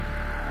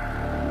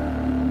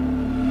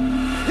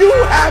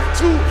have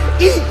to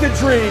eat the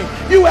dream.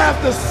 You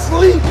have to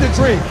sleep the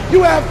dream.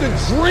 You have to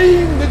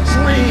dream the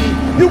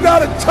dream. You got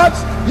to touch.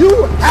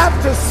 You have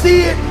to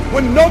see it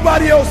when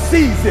nobody else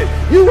sees it.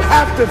 You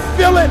have to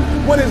feel it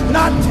when it's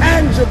not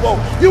tangible.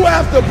 You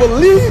have to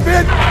believe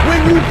it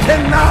when you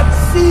cannot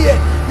see it.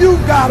 You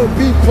got to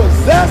be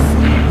possessed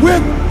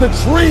with the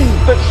dream.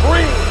 The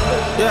dream.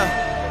 Yeah.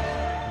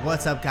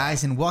 What's up,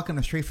 guys, and welcome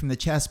to Straight from the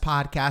Chest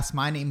podcast.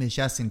 My name is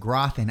Justin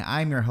Groth, and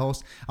I'm your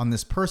host on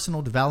this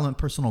personal development,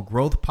 personal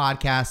growth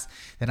podcast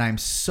that I'm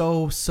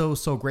so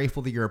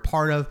grateful that you're a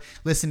part of.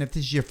 Listen, if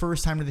this is your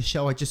first time to the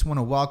show, I just want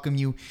to welcome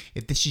you.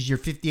 If this is your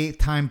 58th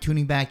time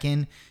tuning back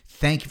in,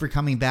 thank you for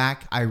coming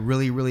back. I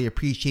really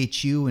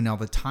appreciate you and all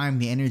the time,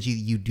 the energy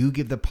that you do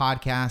give the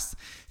podcast.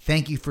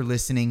 Thank you for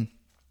listening.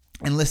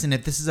 And listen,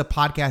 if this is a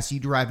podcast you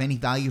derive any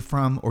value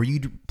from or you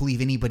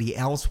believe anybody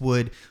else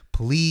would,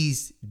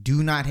 please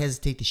do not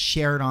hesitate to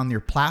share it on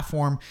your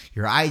platform,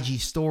 your IG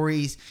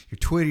stories, your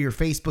Twitter, your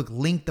Facebook.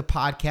 Link the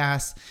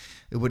podcast.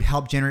 It would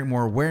help generate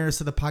more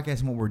awareness of the podcast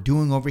and what we're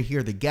doing over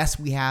here, the guests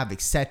we have,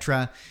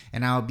 etc.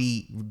 And I'll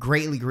be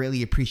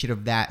greatly appreciative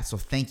of that. So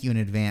thank you in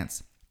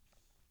advance.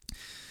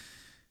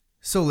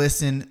 So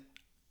listen,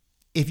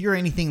 if you're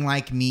anything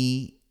like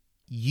me,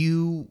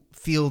 you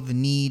feel the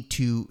need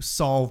to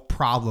solve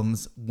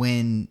problems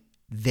when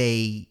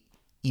they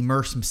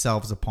immerse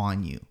themselves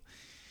upon you.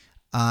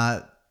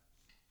 That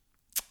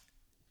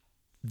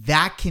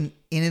can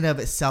in and of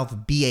itself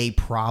be a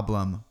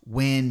problem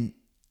when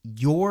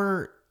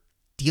you're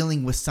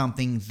dealing with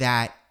something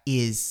that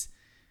is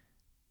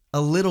a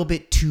little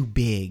bit too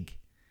big.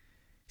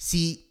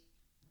 See,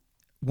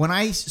 when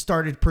I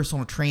started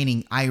personal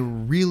training, I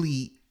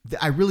really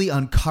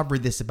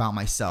uncovered this about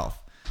myself.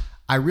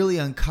 I really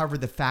uncovered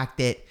the fact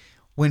that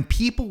when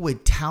people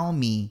would tell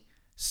me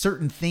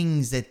certain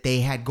things that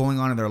they had going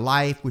on in their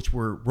life, which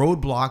were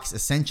roadblocks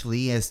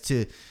essentially as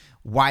to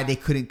why they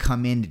couldn't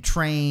come in to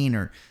train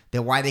or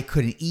that why they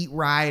couldn't eat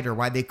right or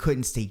why they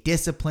couldn't stay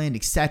disciplined,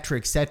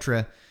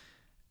 etc.,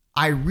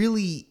 I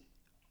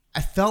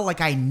felt like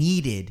I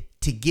needed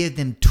to give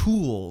them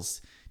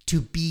tools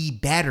to be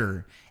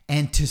better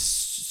and to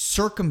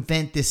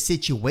circumvent this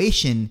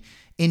situation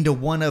into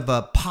one of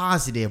a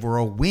positive or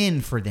a win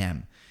for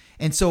them.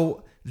 And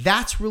so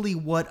that's really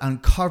what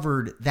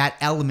uncovered that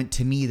element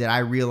to me that I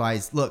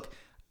realized, look,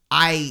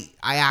 I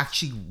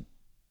actually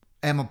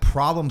am a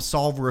problem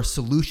solver, a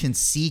solution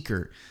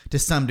seeker to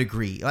some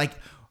degree,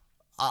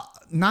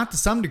 not to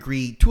some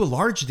degree, to a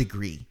large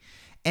degree.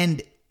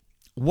 And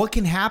what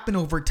can happen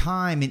over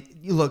time, and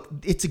look,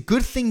 it's a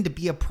good thing to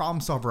be a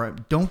problem solver.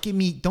 Don't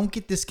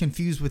get this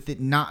confused with it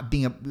not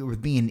being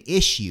an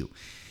issue.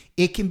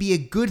 It can be a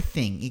good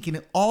thing. It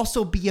can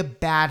also be a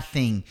bad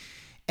thing.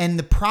 And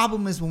the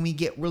problem is when we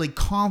get really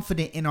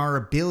confident in our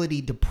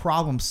ability to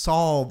problem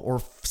solve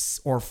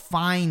or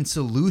find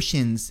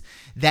solutions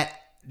that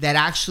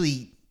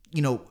actually,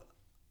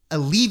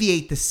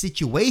 alleviate the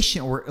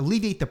situation or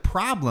alleviate the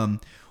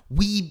problem,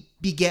 we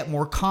get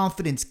more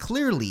confidence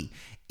clearly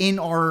in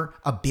our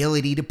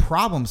ability to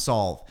problem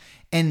solve.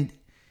 And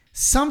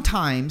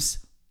sometimes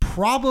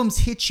problems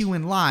hit you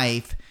in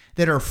life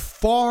that are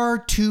far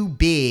too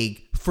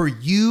big for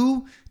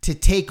you to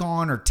take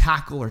on or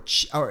tackle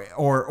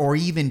or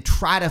even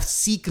try to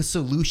seek a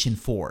solution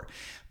for.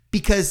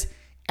 Because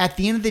at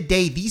the end of the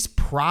day, these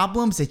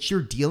problems that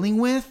you're dealing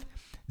with,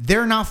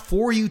 they're not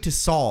for you to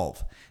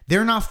solve.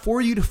 They're not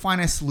for you to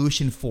find a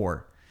solution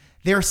for.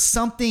 There's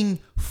something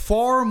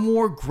far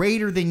more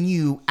greater than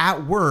you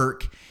at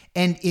work.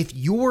 And if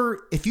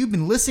you've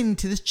been listening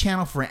to this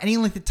channel for any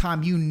length of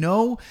time, you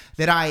know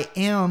that I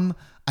am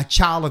a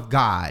child of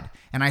God.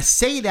 And I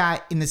say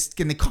that in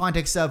the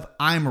context of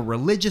I'm a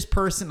religious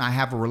person, I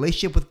have a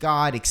relationship with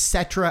God,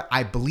 etc.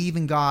 I believe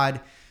in God,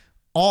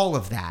 all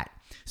of that.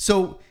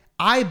 So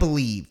I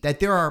believe that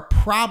there are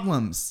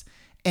problems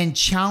and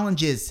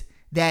challenges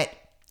that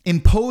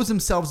impose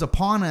themselves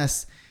upon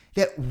us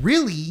that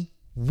really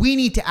we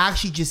need to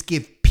actually just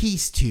give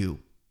peace to.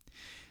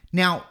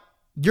 Now,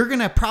 you're going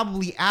to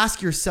probably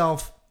ask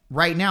yourself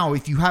right now,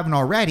 if you haven't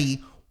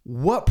already,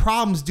 what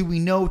problems do we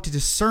know to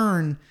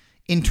discern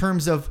in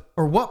terms of,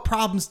 or what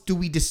problems do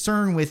we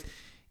discern with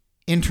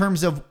in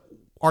terms of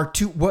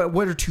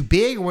what are too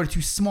big or what are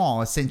too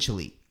small,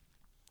 essentially?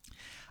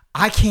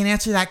 I can't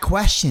answer that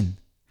question.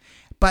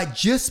 But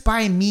just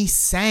by me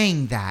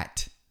saying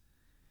that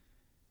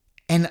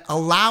and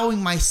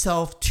allowing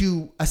myself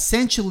to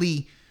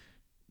essentially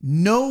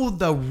know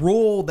the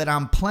role that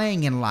I'm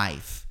playing in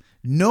life,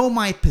 know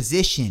my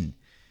position,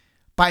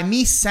 by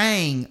me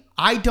saying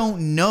I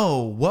don't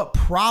know what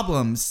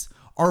problems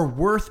are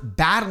worth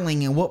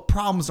battling and what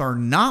problems are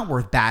not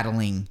worth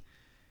battling,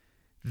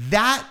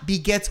 that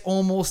begets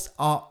almost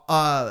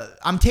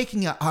I'm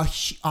taking a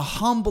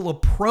humble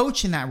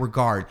approach in that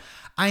regard.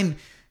 I'm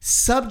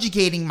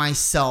subjugating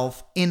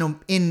myself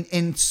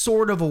in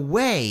sort of a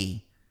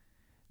way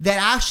that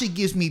actually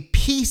gives me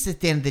peace at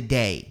the end of the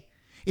day.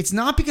 It's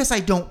not because I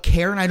don't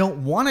care and I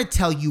don't want to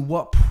tell you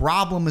what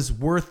problem is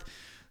worth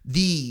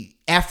the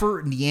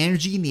effort and the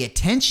energy and the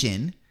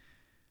attention,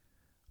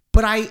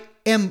 but I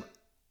am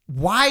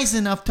wise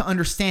enough to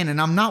understand,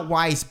 and I'm not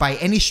wise by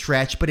any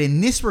stretch, but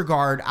in this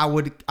regard, I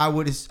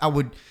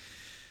would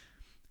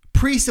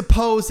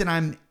presuppose that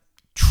I'm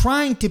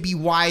trying to be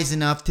wise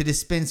enough to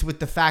dispense with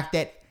the fact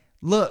that,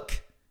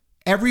 look,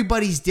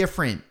 everybody's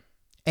different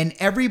and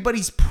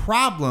everybody's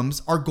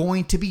problems are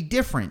going to be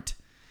different.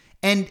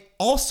 And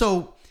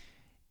also,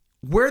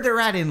 where they're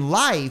at in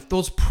life,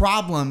 those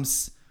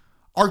problems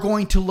are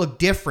going to look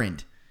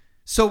different.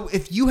 So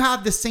if you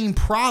have the same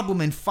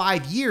problem in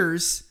 5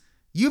 years,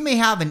 you may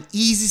have an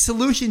easy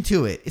solution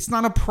to it. It's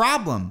not a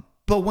problem.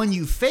 But when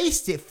you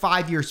faced it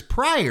 5 years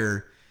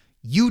prior,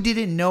 you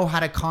didn't know how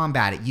to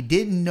combat it. You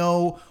didn't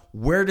know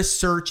where to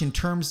search in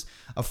terms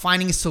of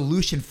finding a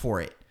solution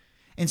for it.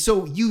 And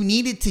so you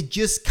needed to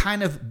just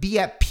kind of be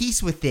at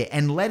peace with it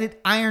and let it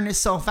iron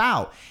itself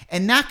out.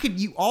 And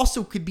you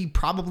also could be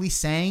probably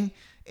saying,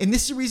 and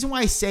this is the reason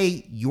why I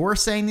say you're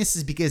saying this,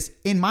 is because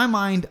in my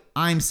mind,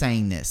 I'm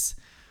saying this.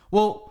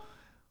 Well,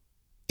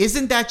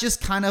 isn't that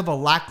just kind of a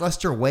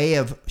lackluster way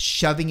of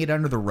shoving it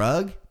under the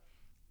rug?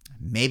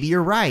 Maybe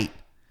you're right.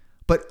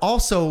 But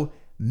also,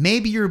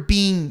 maybe you're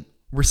being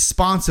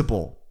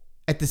responsible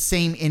in the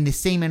same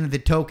end of the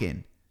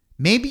token.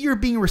 Maybe you're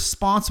being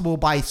responsible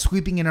by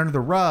sweeping it under the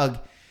rug,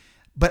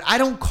 but I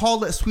don't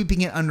call it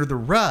sweeping it under the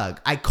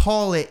rug. I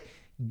call it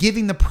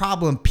giving the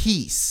problem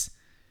peace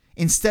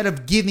instead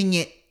of giving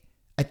it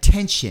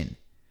attention.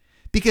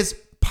 Because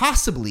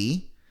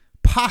possibly,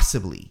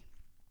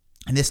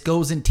 and this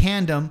goes in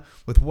tandem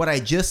with what I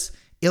just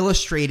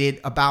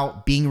illustrated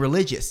about being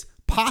religious,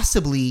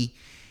 possibly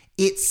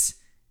it's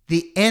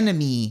the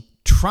enemy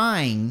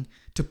trying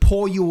to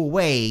pull you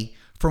away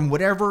from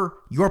whatever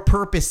your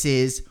purpose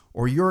is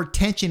or your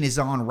attention is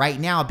on right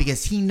now,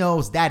 because he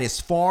knows that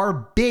is far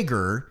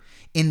bigger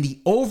in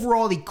the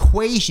overall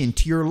equation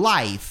to your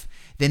life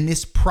than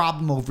this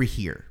problem over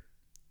here.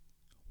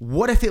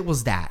 What if it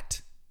was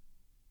that?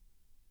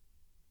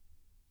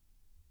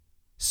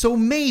 So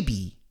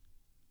maybe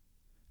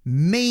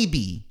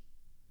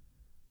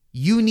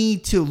you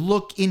need to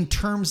look in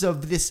terms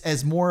of this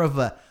as more of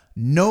a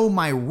know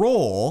my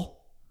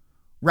role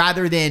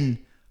rather than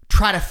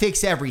try to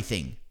fix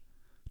everything.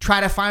 Try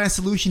to find a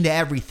solution to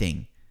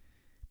everything.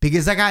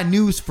 Because I got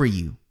news for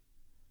you.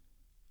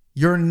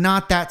 You're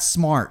not that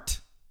smart.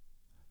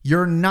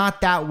 You're not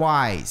that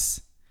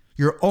wise.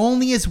 You're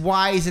only as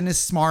wise and as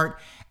smart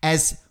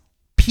as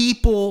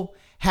people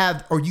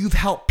have, or you've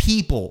helped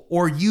people,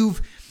 or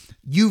you've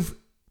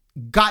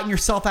gotten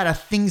yourself out of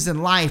things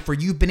in life, or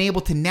you've been able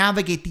to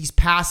navigate these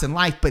paths in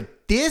life.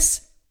 But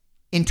this,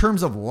 in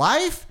terms of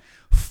life,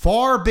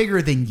 far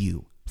bigger than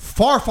you.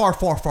 Far, far,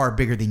 far, far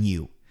bigger than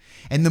you.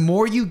 And the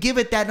more you give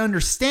it that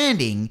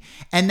understanding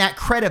and that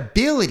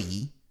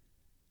credibility,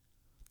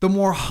 the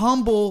more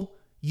humble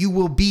you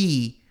will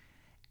be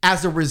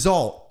as a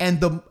result, and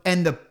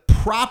the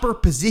proper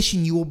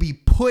position you will be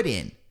put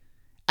in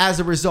as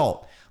a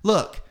result.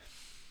 Look,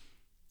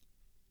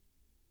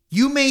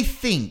 you may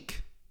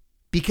think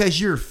because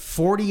you're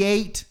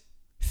 48,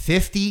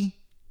 50,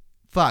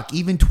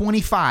 even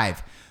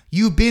 25,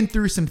 you've been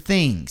through some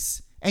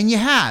things, and you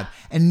have,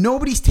 and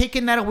nobody's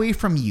taking that away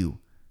from you.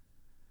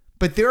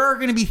 But there are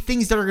going to be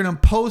things that are going to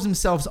impose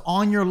themselves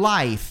on your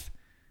life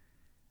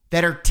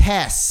that are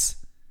tests,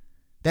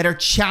 that are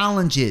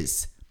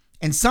challenges.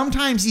 And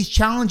sometimes these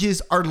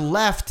challenges are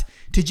left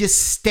to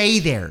just stay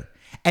there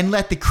and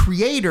let the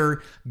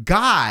Creator,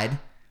 God,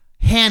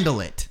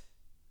 handle it.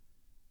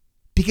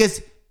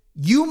 Because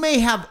you may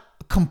have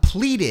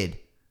completed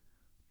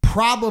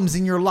problems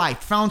in your life,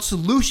 found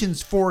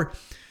solutions for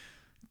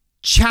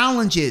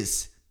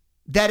challenges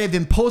that have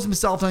imposed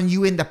themselves on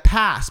you in the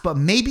past. But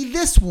maybe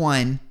this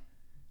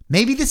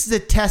is a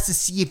test to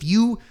see if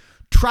you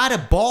try to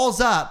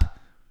balls up,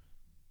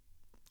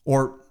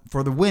 or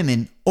for the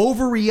women,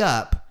 ovary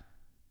up,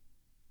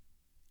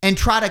 and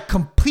try to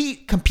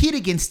compete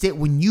against it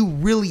when you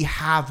really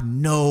have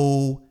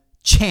no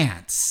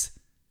chance.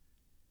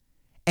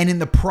 And in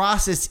the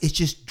process, it's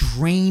just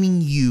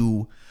draining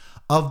you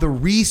of the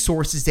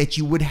resources that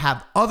you would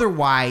have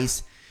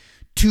otherwise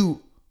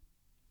to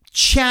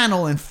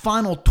channel and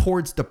funnel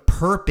towards the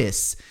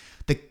purpose,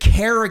 the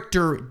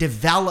character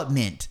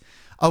development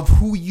of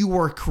who you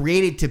were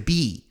created to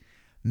be.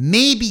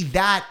 Maybe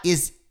that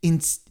is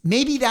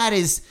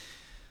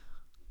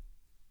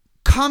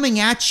coming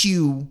at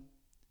you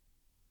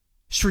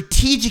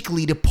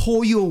strategically to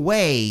pull you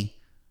away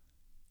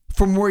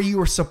from where you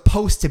were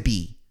supposed to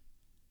be.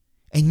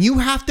 And you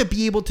have to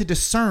be able to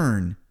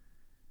discern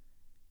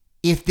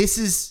if this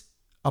is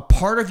a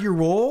part of your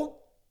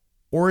role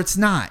or it's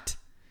not.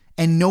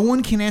 And no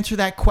one can answer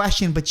that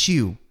question but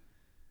you.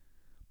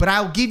 But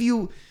I'll give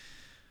you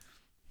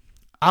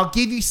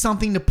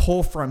something to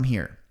pull from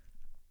here,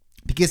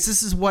 because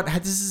this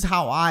is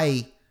how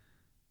I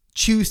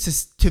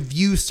choose to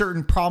view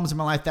certain problems in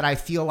my life that I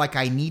feel like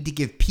I need to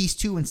give peace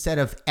to instead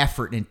of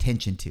effort and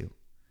attention to.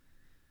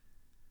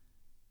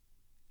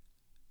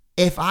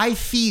 If I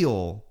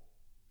feel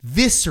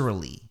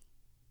viscerally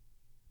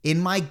in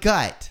my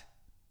gut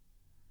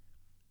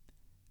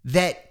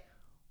that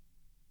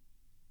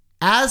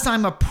as as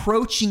I'm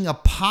approaching a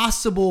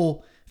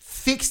possible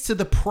fix to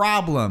the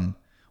problem,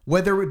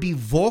 whether it be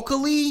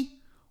vocally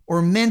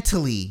or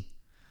mentally,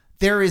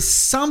 there is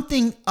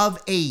something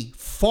of a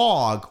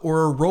fog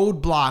or a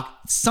roadblock,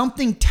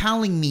 something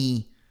telling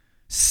me,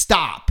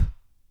 stop.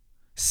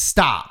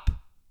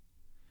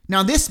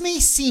 Now, this may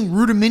seem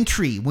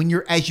rudimentary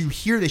as you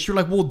hear this. You're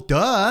like, well,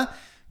 duh,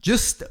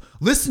 just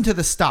listen to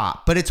the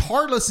stop. But it's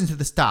hard to listen to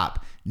the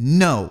stop.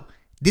 No,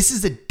 this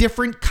is a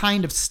different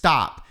kind of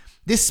stop.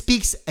 This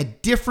speaks a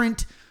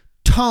different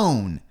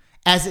tone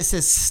as it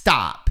says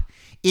stop.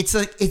 It's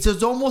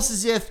almost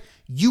as if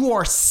you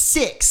are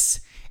 6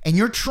 and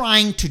you're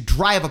trying to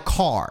drive a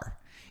car.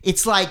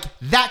 It's like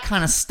that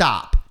kind of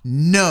stop.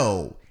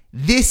 No,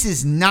 this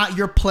is not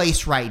your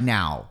place right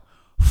now.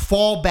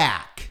 Fall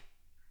back.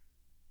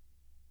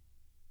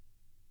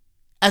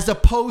 As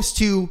opposed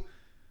to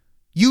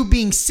you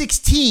being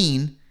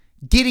 16,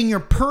 getting your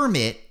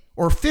permit,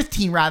 or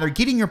 15 rather,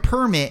 getting your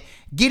permit,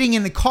 getting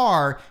in the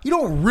car. You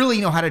don't really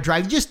know how to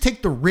drive. You just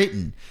take the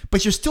written,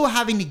 but you're still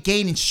having to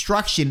gain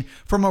instruction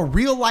from a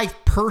real life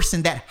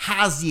person that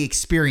has the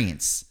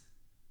experience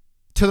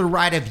to the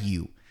right of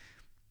you.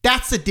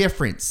 That's the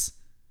difference.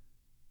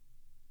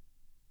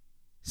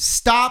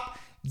 Stop,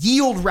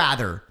 yield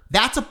rather.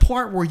 That's a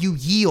part where you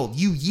yield.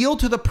 You yield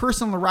to the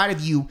person on the right of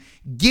you,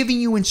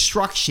 giving you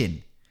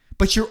instruction.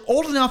 But you're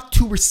old enough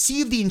to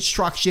receive the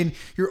instruction.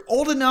 You're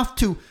old enough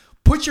to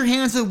put your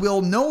hands on the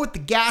wheel, know what the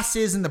gas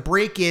is and the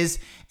brake is,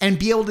 and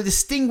be able to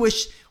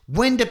distinguish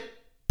when to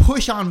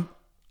push on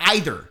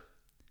either.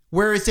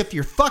 Whereas if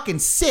you're fucking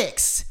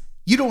 6,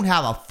 you don't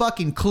have a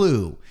fucking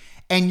clue.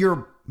 And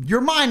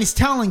your mind is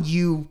telling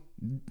you,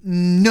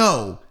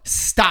 no,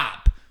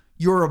 stop.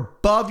 You're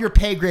above your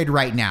pay grade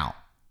right now.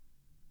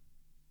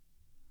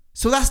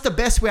 So that's the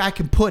best way I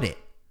can put it.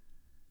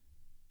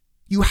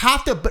 You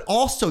have to, but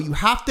also you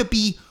have to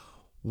be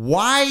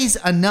wise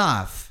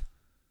enough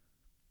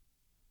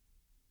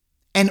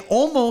and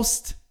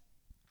almost,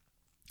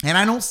 and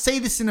I don't say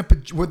this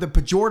with a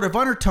pejorative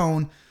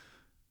undertone,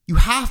 you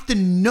have to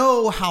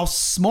know how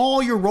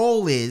small your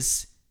role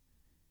is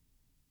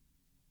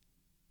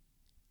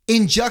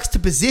in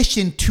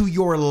juxtaposition to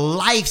your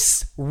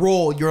life's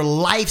role, your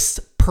life's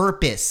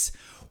purpose,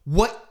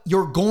 what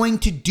you're going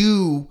to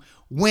do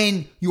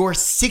when you're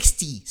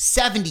 60,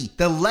 70,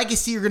 the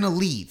legacy you're going to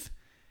leave.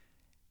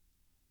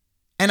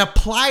 And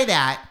apply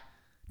that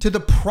to the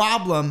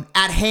problem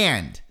at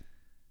hand.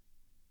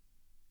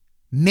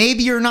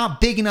 Maybe you're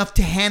not big enough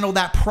to handle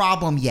that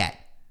problem yet.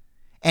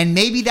 And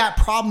maybe that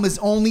problem is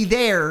only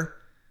there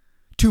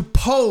to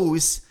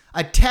pose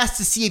a test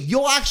to see if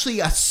you'll actually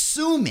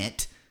assume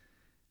it,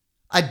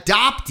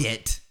 adopt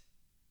it,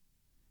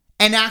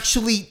 and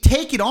actually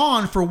take it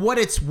on for what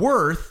it's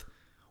worth,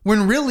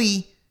 when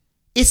really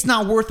it's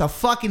not worth a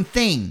fucking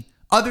thing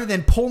other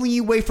than pulling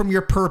you away from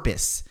your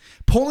purpose,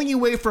 pulling you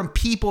away from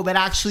people that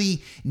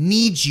actually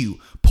need you,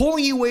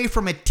 pulling you away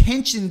from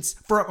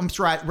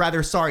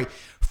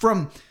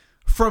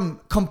from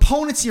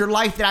components in your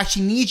life that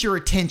actually need your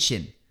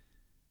attention.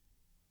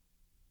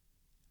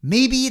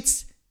 Maybe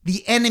it's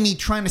the enemy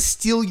trying to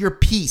steal your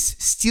peace,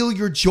 steal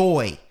your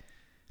joy.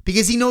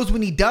 Because he knows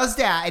when he does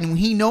that, and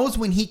he knows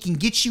when he can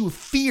get you with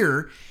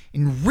fear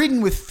and ridden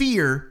with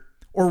fear,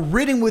 or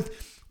ridden with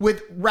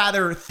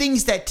rather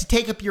things that to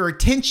take up your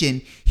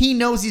attention, he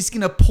knows he's going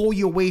to pull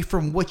you away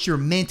from what you're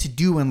meant to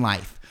do in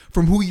life,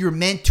 from who you're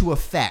meant to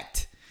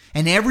affect.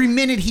 And every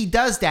minute he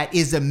does that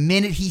is a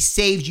minute he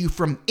saves you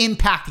from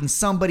impacting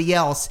somebody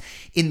else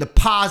in the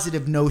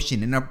positive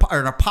notion, in a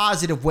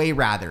positive way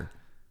rather.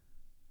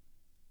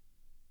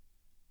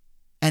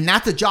 And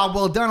that's a job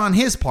well done on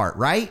his part,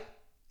 right?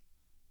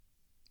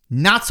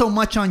 Not so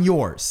much on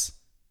yours.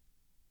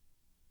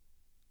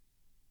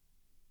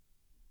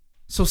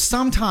 So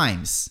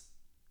sometimes,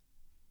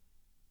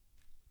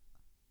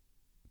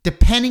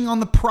 depending on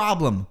the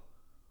problem,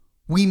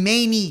 we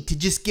may need to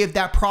just give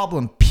that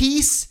problem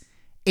peace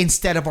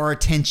instead of our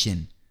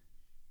attention.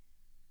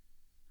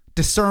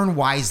 Discern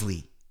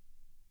wisely.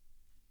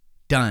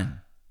 Done.